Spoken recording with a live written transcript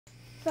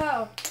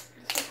So,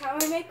 this is how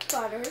I make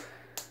butter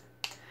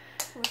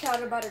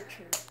without a butter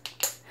churn.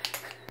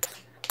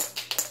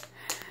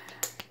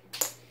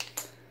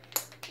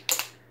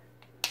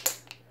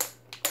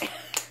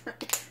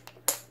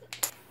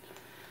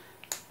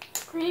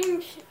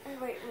 Cream.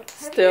 Wait,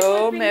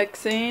 still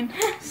mixing.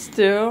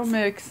 Still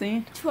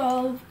mixing.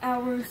 12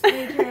 hours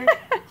later,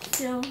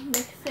 still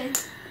mixing.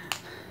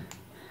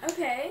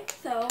 Okay,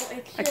 so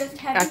it's just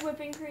heavy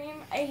whipping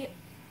cream, a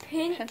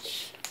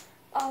pinch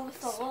of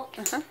salt.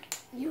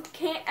 You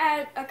can't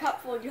add a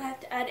cupful, you have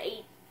to add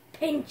a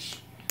pinch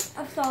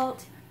of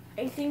salt,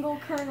 a single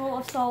kernel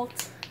of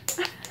salt.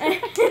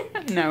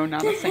 No,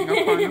 not a single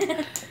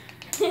kernel.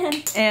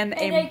 and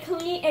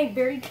a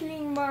very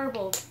clean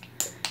marble.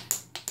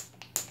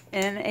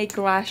 In a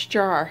glass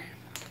jar.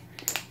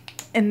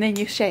 And then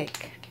you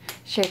shake.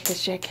 Shake it,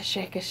 shake it,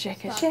 shake it,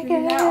 shake it, shake it.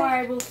 Now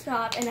I will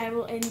stop and I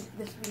will end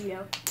this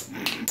video.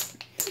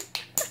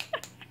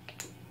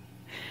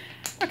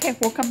 Okay,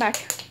 we'll come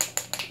back.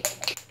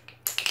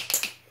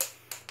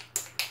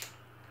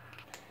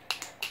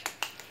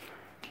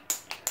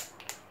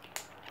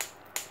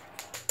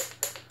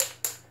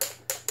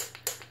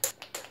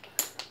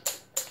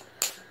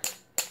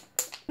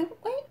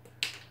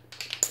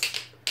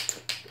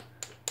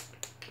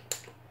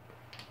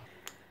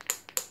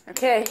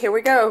 Okay, here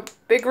we go.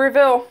 Big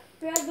reveal.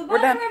 We have the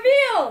butter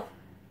reveal!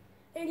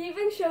 It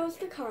even shows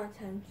the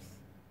contents.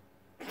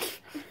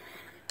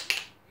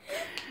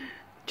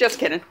 Just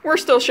kidding. We're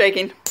still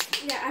shaking.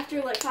 Yeah,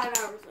 after like 5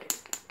 hours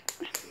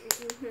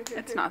later.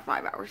 It's not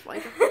 5 hours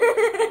later.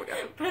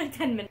 Probably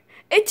 10 minutes.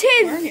 It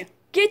is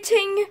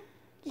getting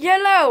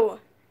yellow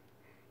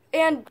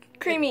and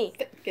creamy.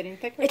 Getting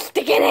thicker. It's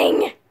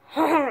beginning.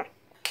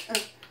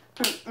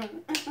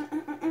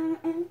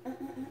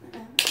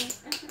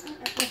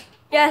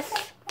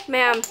 Yes,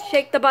 ma'am.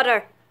 Shake the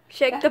butter.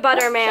 Shake the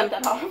butter, ma'am.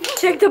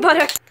 Shake the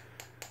butter.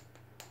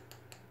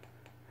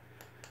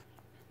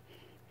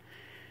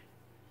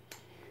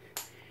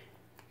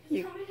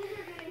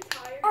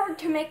 Hard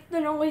to make the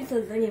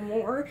noises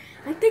anymore.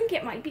 I think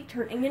it might be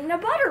turning into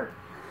butter.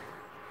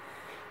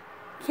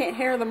 Can't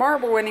hear the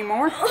marble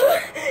anymore.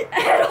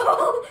 At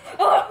all.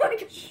 Oh my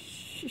gosh.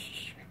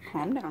 Shh.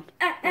 Calm down.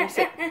 Let me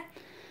sit.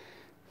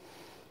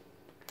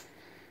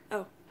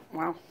 Oh.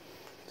 Wow.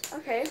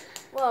 Okay.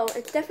 Well,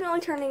 it's definitely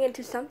turning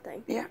into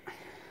something. Yeah.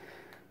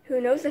 Who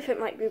knows if it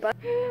might be butter?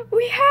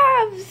 We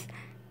have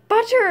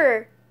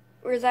butter.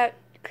 Or is that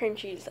cream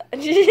cheese?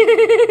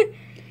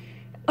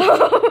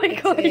 Oh my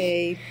gosh.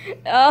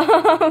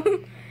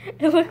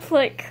 It looks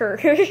like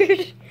curd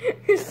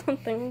or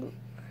something.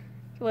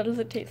 What does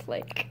it taste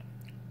like?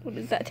 What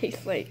does that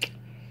taste like?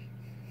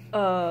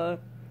 I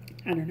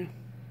don't know.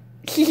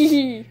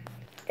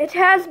 It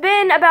has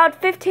been about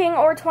 15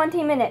 or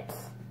 20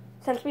 minutes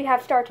since we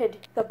have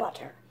started the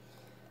butter.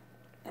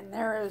 And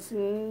there is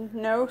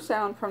no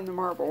sound from the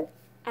marble.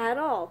 At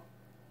all.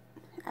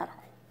 At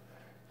all.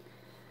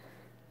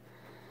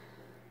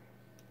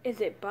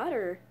 Is it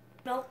butter?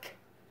 Milk.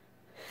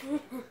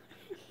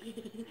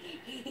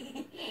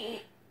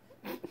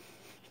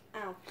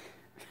 Ow.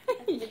 I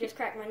think I just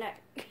cracked my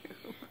neck.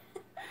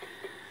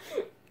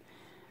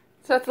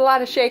 So it's a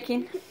lot of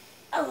shaking.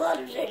 A lot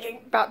of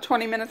shaking. About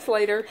 20 minutes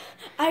later.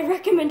 I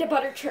recommend a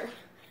butter churn.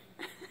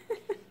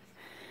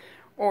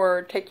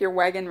 Or take your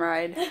wagon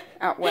ride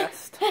out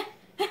west.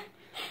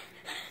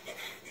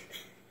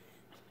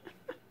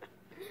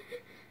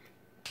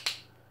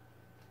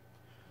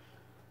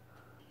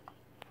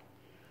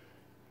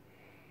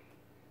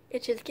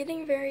 It is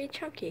getting very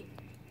chunky.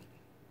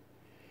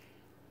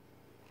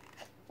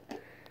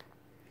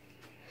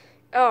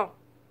 Oh.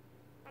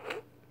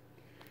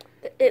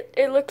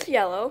 It looks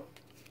yellow.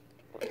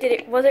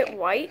 Was it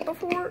white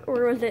before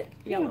or was it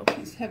yellow?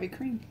 It's heavy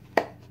cream.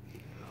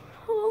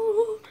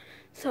 Oh.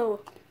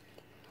 So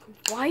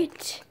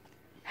white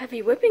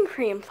heavy whipping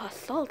cream plus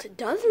salt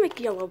does make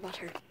yellow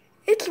butter.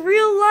 It's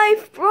real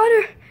life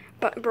butter.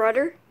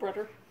 Butter.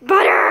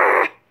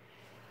 Butter!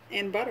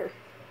 And butter.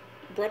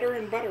 Butter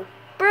and butter.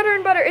 Butter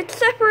and butter. It's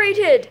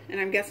separated. And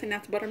I'm guessing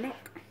that's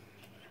buttermilk.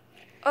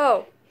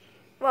 Oh.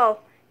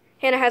 Well,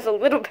 Hannah has a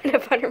little bit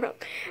of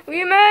buttermilk.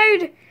 We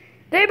made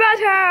the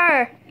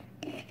butter!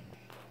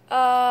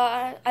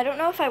 I don't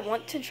know if I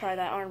want to try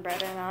that on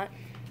bread or not.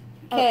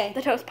 Okay. Oh,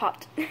 the toast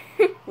popped.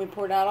 We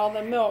poured out all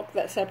the milk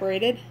that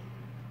separated.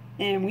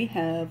 And we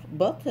have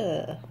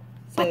butter.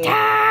 So,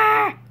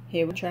 butter!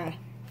 Here we try.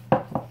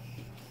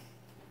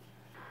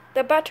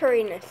 The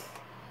butteriness.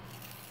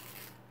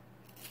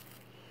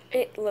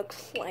 It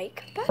looks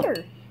like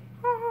butter.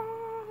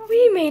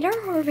 We made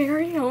our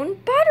very own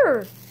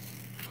butter.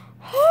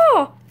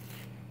 Oh!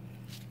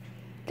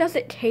 Does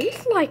it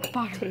taste like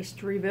butter?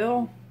 Taste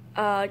reveal.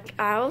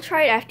 I'll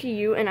try it after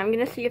you, and I'm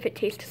gonna see if it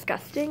tastes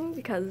disgusting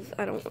because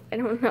I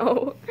don't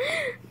know.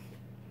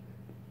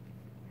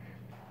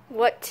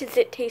 What does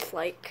it taste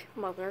like,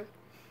 Mother?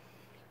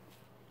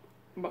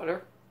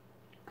 Butter.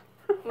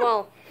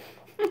 Well,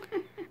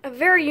 a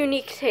very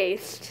unique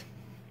taste.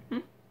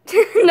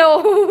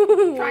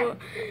 No. Try it.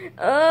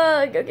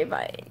 Okay,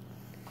 bye.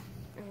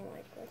 I don't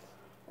like this.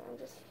 I'm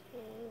just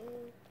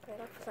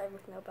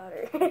with no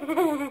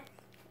butter.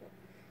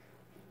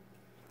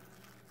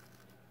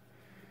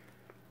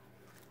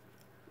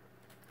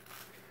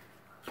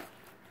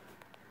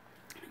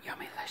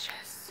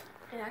 Yummy-licious.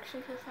 It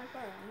actually tastes like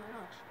butter. Oh my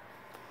gosh.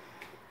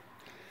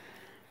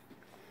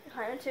 It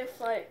kind of tastes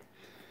like,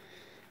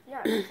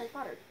 yeah, it tastes like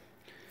butter.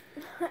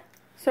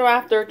 So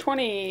after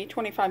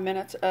 20-25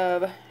 minutes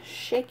of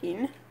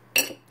shaking,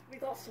 We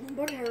got some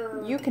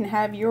butter. you can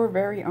have your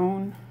very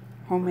own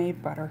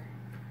homemade butter.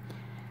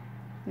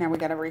 Now we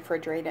gotta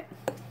refrigerate it.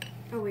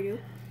 Oh, we do?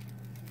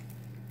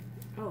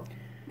 Oh.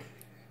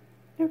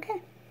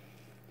 Okay.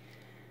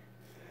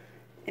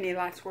 Any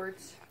last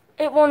words?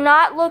 It will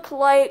not look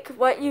like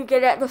what you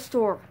get at the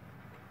store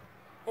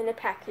in a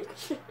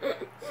package.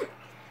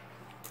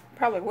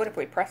 Probably would if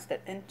we pressed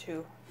it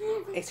into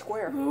a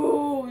square.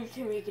 Ooh, we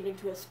can make it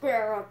into a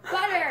square of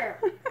butter.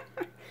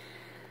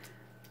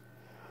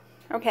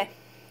 Okay.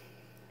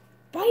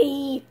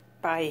 Bye.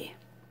 Bye.